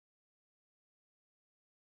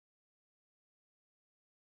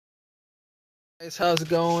Guys, how's it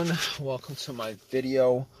going? Welcome to my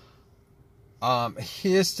video.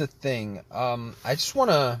 Here's the thing. I just want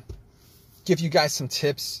to give you guys some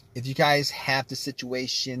tips if you guys have the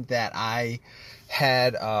situation that I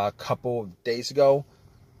had a couple days ago.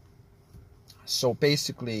 So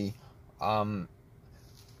basically,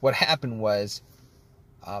 what happened was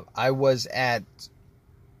I was at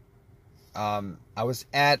a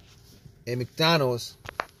McDonald's.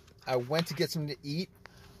 I went to get something to eat,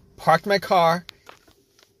 parked my car,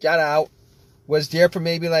 got out, was there for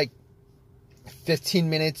maybe like 15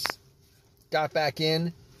 minutes, got back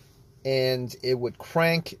in, and it would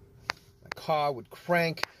crank. My car would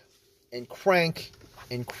crank and crank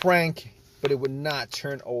and crank, but it would not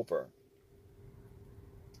turn over.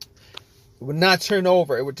 It would not turn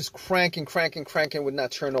over. It would just crank and crank and crank and would not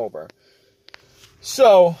turn over.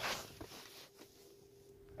 So,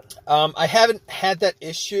 I haven't had that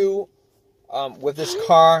issue with this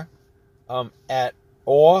car at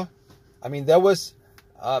all. I mean, there was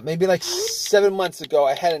maybe like 7 months ago,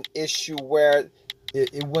 I had an issue where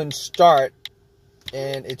it wouldn't start,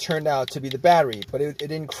 and it turned out to be the battery, but it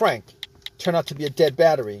didn't crank. It turned out to be a dead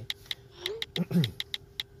battery.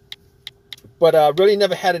 But really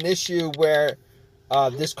never had an issue where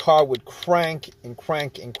this car would crank and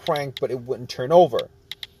crank and crank, but it wouldn't turn over.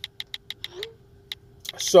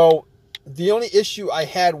 So the only issue I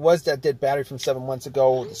had was that dead battery from 7 months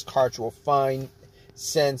ago. This car drove fine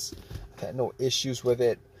since. I've had no issues with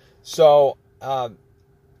it. So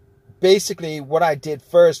basically what I did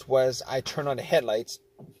first was I turned on the headlights,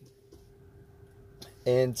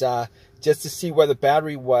 and just to see where the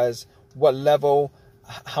battery was, what level,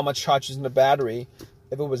 how much charge was in the battery.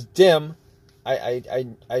 If it was dim,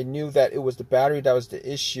 I knew that it was the battery that was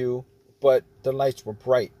the issue, but the lights were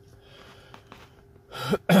bright.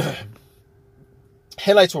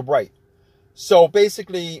 Headlights were bright. So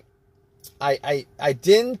basically, I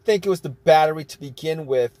didn't think it was the battery to begin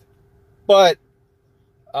with, but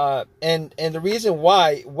and the reason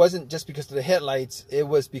why it wasn't just because of the headlights, it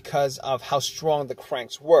was because of how strong the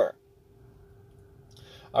cranks were.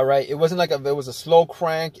 All right, it wasn't like it was a slow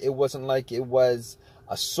crank. It wasn't like it was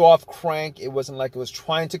a soft crank. It wasn't like it was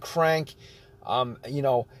trying to crank.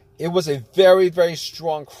 It was a very, very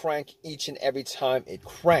strong crank each and every time it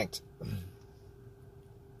cranked.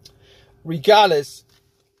 Regardless,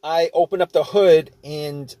 I opened up the hood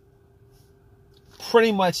and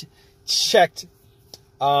pretty much checked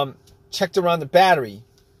around the battery,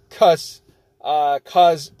 because I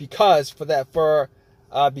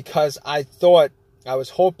thought, I was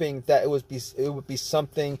hoping that it would be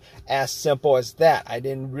something as simple as that. I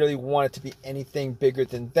didn't really want it to be anything bigger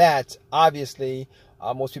than that. Obviously,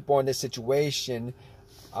 most people in this situation,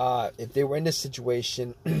 if they were in this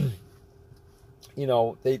situation,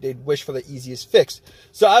 they'd wish for the easiest fix.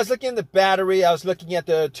 So I was looking at the battery, I was looking at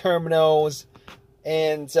the terminals,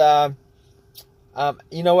 and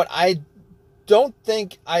you know what? I don't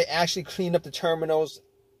think I actually cleaned up the terminals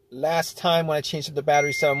last time when I changed up the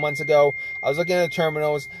battery 7 months ago. I was looking at the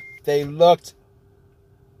terminals. They looked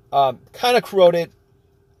kind of corroded.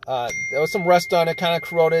 There was some rust on it, kind of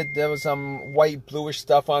corroded. There was some white, bluish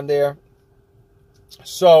stuff on there.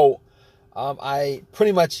 So I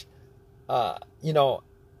pretty much,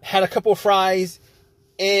 had a couple of fries,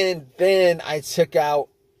 and then I took out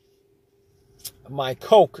my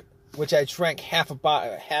Coke, which I drank half a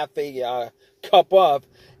cup of,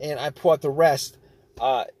 and I poured the rest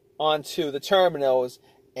onto the terminals,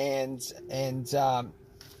 and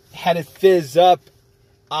had it fizz up,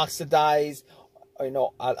 oxidize, a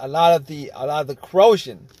lot of the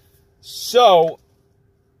corrosion. So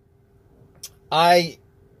I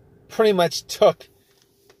pretty much took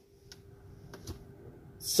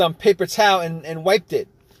some paper towel and wiped it.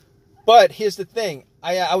 But here's the thing,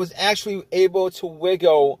 I was actually able to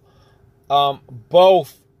wiggle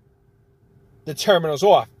both the terminals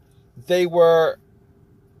off. They were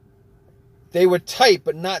tight,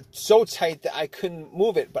 but not so tight that I couldn't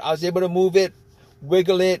move it. But I was able to move it,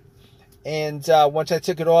 wiggle it, and once I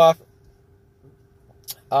took it off,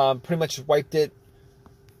 pretty much wiped it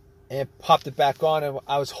and popped it back on. And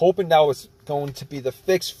I was hoping that was going to be the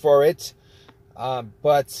fix for it.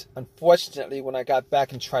 But unfortunately, when I got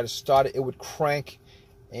back and tried to start it, it would crank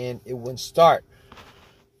and it wouldn't start.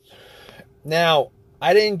 Now,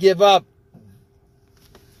 I didn't give up,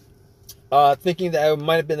 thinking that it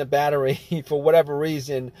might have been a battery for whatever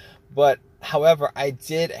reason. But however, I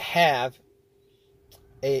did have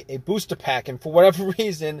a booster pack, and for whatever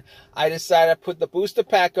reason, I decided to put the booster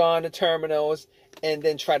pack on the terminals and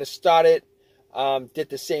then try to start it. Did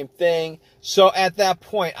the same thing. So at that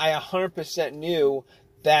point, I 100% knew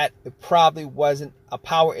that it probably wasn't a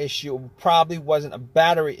power issue, it probably wasn't a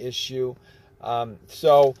battery issue.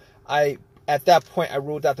 So at that point, I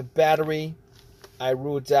ruled out the battery. I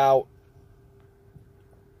ruled out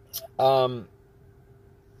the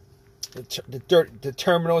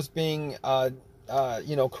terminals being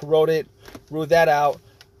corroded. Ruled that out.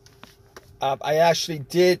 I actually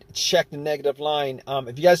did check the negative line.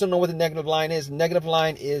 If you guys don't know what the negative line is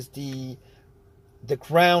the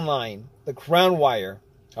ground line, the ground wire.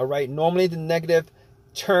 All right. Normally, the negative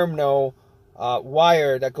terminal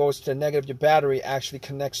wire that goes to the negative of your battery actually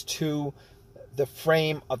connects to the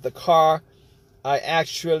frame of the car. I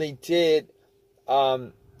actually did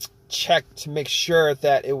check to make sure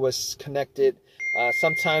that it was connected.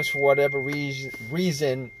 Sometimes, for whatever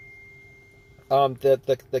reason,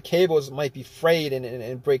 the cables might be frayed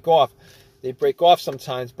and break off. They break off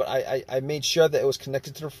sometimes, but I made sure that it was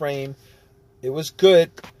connected to the frame. It was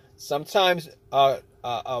good. Sometimes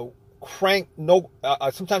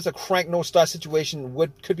sometimes a crank no start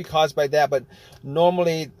situation could be caused by that, but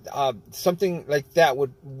normally something like that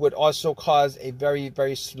would also cause a very,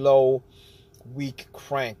 very slow, weak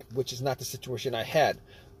crank, which is not the situation I had.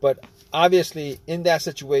 But obviously in that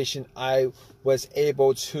situation, I was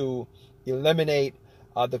able to eliminate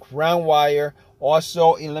the ground wire,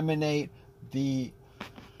 also eliminate the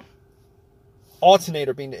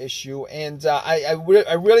alternator being the issue. And I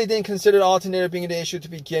really didn't consider the alternator being the issue to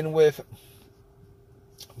begin with,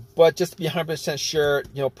 but just to be 100% sure,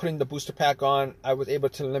 putting the booster pack on, I was able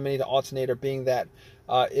to eliminate the alternator, being that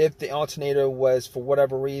if the alternator was for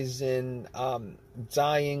whatever reason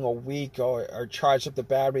dying or weak or charged up the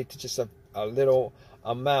battery to just a little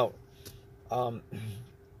amount,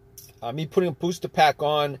 me putting a booster pack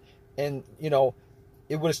on, and it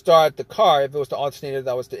would have started the car if it was the alternator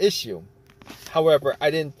that was the issue. However, I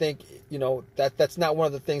didn't think, that's not one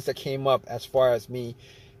of the things that came up as far as me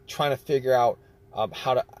trying to figure out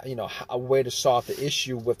how to, a way to solve the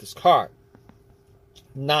issue with this car.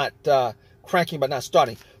 Not cranking, but not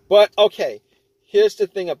starting. But okay, here's the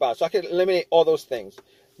thing about it. So I can eliminate all those things.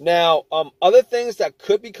 Now, other things that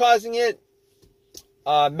could be causing it,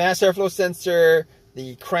 mass airflow sensor,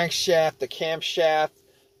 the crankshaft, the camshaft,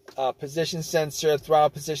 position sensor, throttle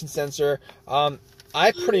position sensor.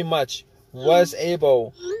 I pretty much was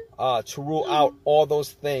able to rule out all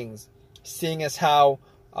those things, seeing as how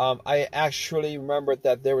I actually remembered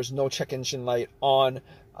that there was no check engine light on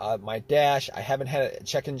my dash. I haven't had a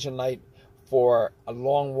check engine light for a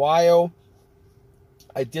long while.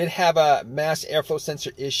 I did have a mass airflow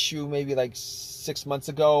sensor issue maybe like 6 months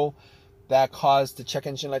ago that caused the check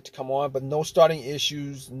engine light to come on, but no starting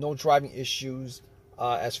issues, no driving issues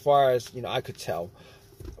as far as I could tell.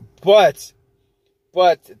 But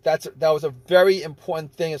that was a very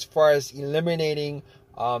important thing as far as eliminating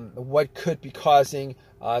what could be causing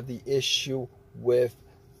the issue with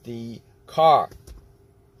the car.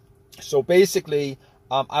 So basically,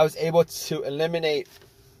 I was able to eliminate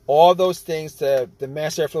all those things: the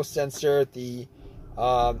mass airflow sensor, the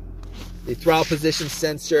throttle position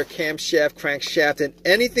sensor, camshaft, crankshaft, and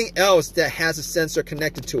anything else that has a sensor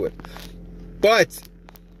connected to it. But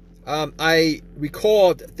I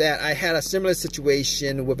recalled that I had a similar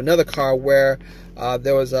situation with another car where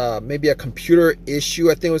there was maybe a computer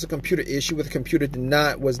issue. I think it was a computer issue where the computer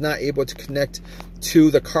was not able to connect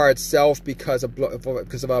to the car itself because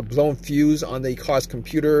of a blown fuse on the car's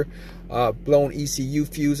computer, blown ECU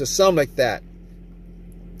fuse or something like that.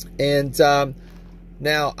 And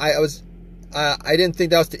now I didn't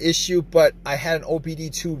think that was the issue, but I had an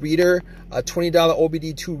OBD2 reader, a $20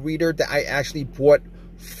 OBD2 reader that I actually bought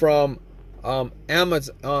from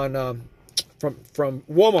Amazon, from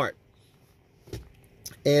Walmart,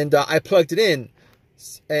 and I plugged it in.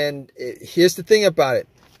 And here's the thing about it: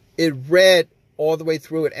 it read all the way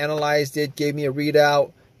through. It analyzed it, gave me a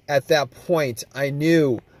readout. At that point, I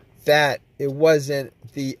knew that it wasn't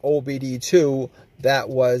the OBD2 that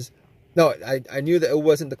was. No, I knew that it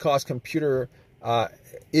wasn't the car's computer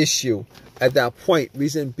issue at that point.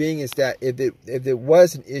 Reason being is that if it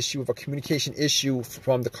was an issue of a communication issue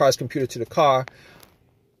from the car's computer to the car,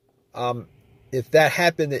 if that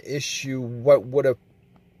happened, the issue, what would have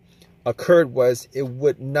occurred was it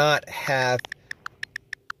would not have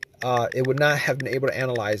been able to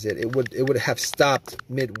analyze it. It would have stopped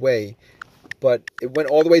midway, but it went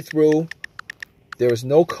all the way through. There was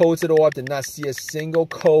no codes at all. I did not see a single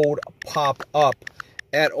code pop up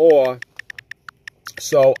at all.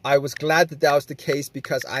 So I was glad that that was the case,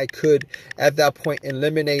 because I could, at that point,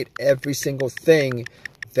 eliminate every single thing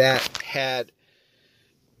that had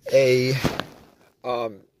a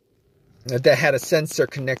sensor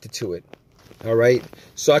connected to it. All right,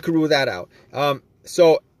 so I could rule that out.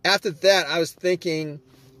 So after that, I was thinking,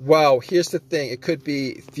 well, here's the thing. It could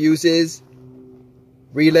be fuses,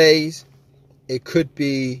 relays. It could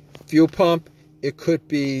be fuel pump. It could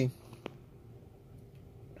be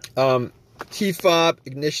T-fob,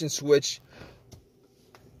 ignition switch.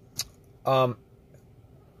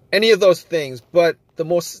 Any of those things. But the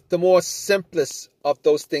more simplest of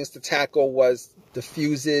those things to tackle was the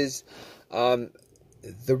fuses,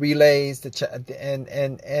 the relays,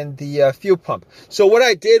 and the fuel pump. So what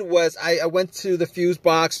I did was I went to the fuse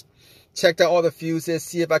box, checked out all the fuses,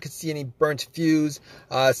 see if I could see any burnt fuse.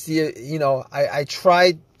 I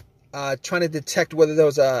tried trying to detect whether there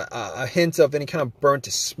was a hint of any kind of burnt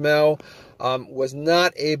smell. Was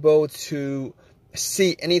not able to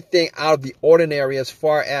see anything out of the ordinary as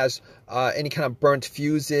far as any kind of burnt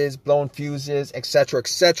fuses, blown fuses, etc.,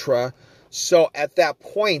 etc. So at that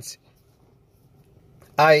point,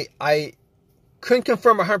 I couldn't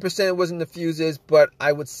confirm 100% it wasn't the fuses, but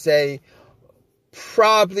I would say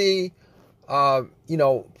probably,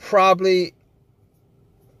 probably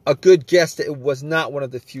a good guess that it was not one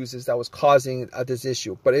of the fuses that was causing this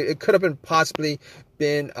issue. But it could have been possibly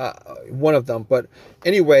been one of them. But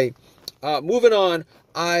anyway, moving on,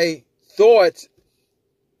 I thought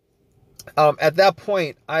at that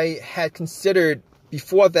point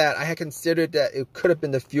before that I had considered that it could have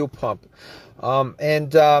been the fuel pump.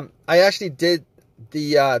 I actually did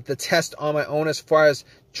the test on my own as far as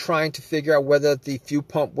trying to figure out whether the fuel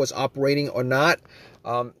pump was operating or not.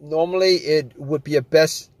 Normally, it would be a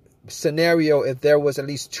best scenario if there was at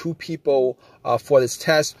least 2 people for this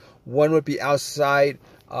test. One would be outside,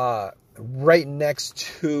 right next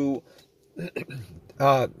to,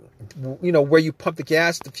 where you pump the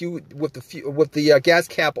gas. With the gas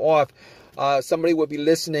cap off, somebody would be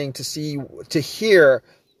listening to hear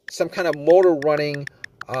some kind of motor running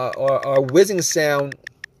or whizzing sound,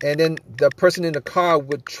 and then the person in the car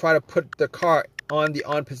would try to put the car on the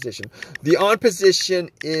on position. The on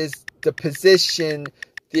position is the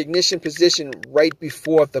ignition position right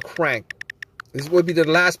before the crank. This would be the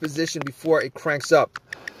last position before it cranks up.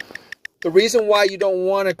 The reason why you don't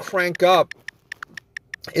want to crank up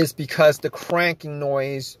is because the cranking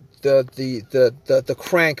noise, the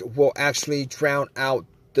crank will actually drown out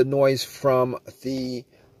the noise from the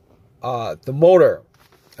motor.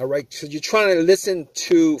 All right, so you're trying to listen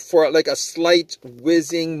for like a slight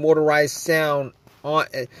whizzing motorized sound on.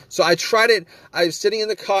 So I tried it. I was sitting in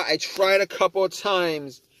the car. I tried a couple of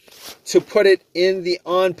times to put it in the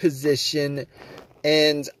on position,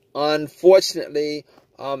 and unfortunately,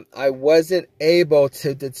 I wasn't able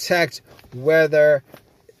to detect whether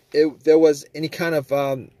there was any kind of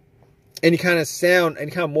sound, any kind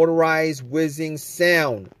of motorized whizzing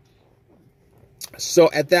sound. So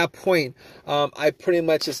at that point, I pretty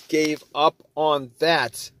much just gave up on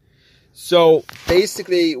that. So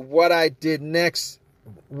basically what I did next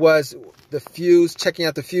was checking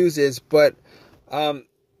out the fuses, but was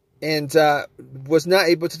not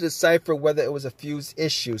able to decipher whether it was a fuse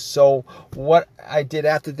issue. So what I did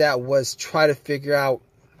after that was try to figure out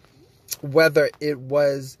whether it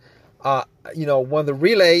was, one of the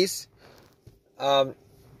relays.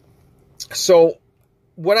 So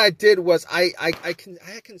what I did was I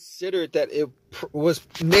considered that it was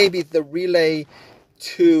maybe the relay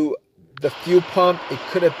to the fuel pump. It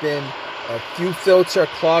could have been a fuel filter, a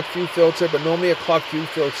clogged fuel filter, but normally a clogged fuel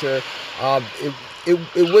filter,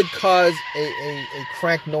 it would cause a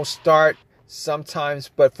crank no start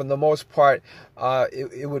sometimes, but for the most part,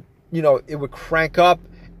 it would crank up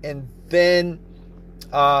and then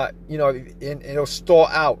it'll stall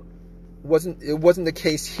out. It wasn't the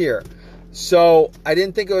case here. So I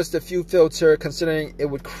didn't think it was the fuel filter, considering it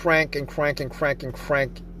would crank and crank and crank and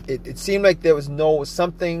crank. It seemed like there was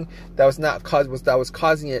something that was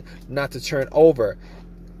causing it not to turn over.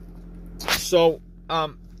 So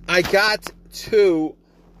I got to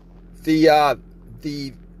the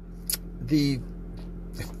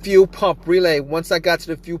fuel pump relay. Once I got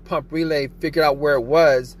to the fuel pump relay, figured out where it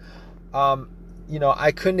was. I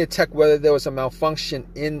couldn't detect whether there was a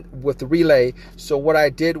malfunction with the relay. So what I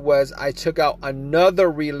did was I took out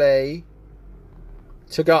another relay.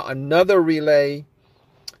 That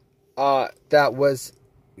was,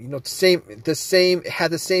 the same,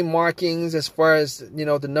 had the same markings as far as,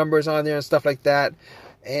 the numbers on there and stuff like that.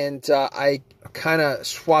 And I kind of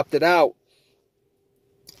swapped it out.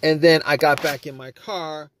 And then I got back in my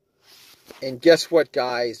car. And guess what,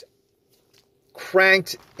 guys?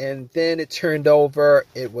 Cranked, and then it turned over.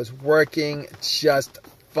 It was working just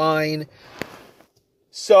fine.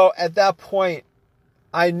 So at that point,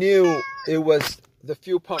 I knew it was the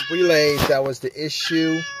fuel pump relay that was the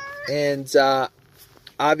issue. And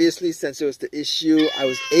obviously, since it was the issue, I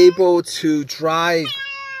was able to drive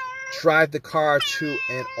the car to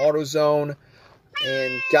an AutoZone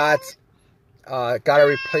and got a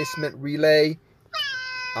replacement relay.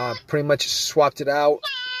 Pretty much swapped it out.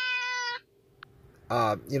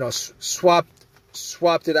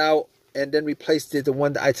 Swapped it out and then replaced it, the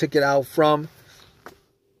one that I took it out from,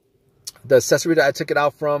 the accessory that I took it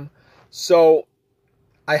out from. So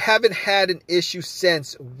I haven't had an issue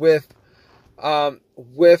since with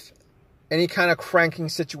any kind of cranking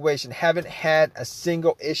situation. Haven't had a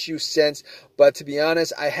single issue since. But to be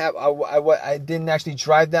honest, I didn't actually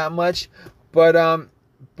drive that much, but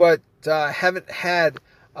haven't had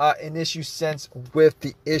an issue since with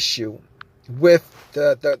the issue, with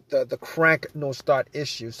the crank no start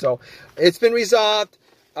issue. So it's been resolved.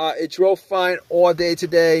 It drove fine all day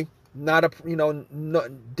today. Didn't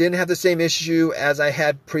have the same issue as I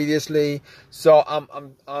had previously. So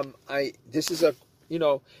this is it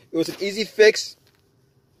was an easy fix.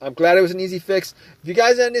 I'm glad it was an easy fix. If you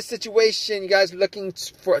guys are in this situation, you guys looking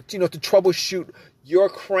for to troubleshoot your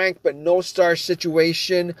crank but no start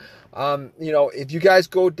situation, if you guys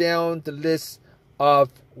go down the list of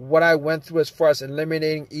what I went through as far as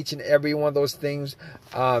eliminating each and every one of those things,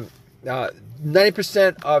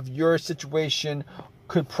 90% of your situation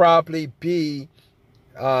could probably be,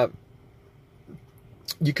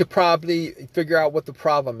 you could probably figure out what the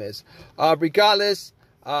problem is. Regardless,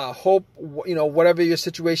 hope, whatever your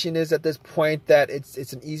situation is at this point, that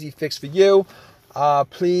it's an easy fix for you.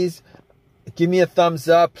 Please give me a thumbs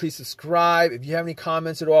up. Please subscribe. If you have any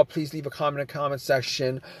comments at all, please leave a comment in the comment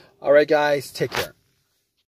section. All right, guys, take care.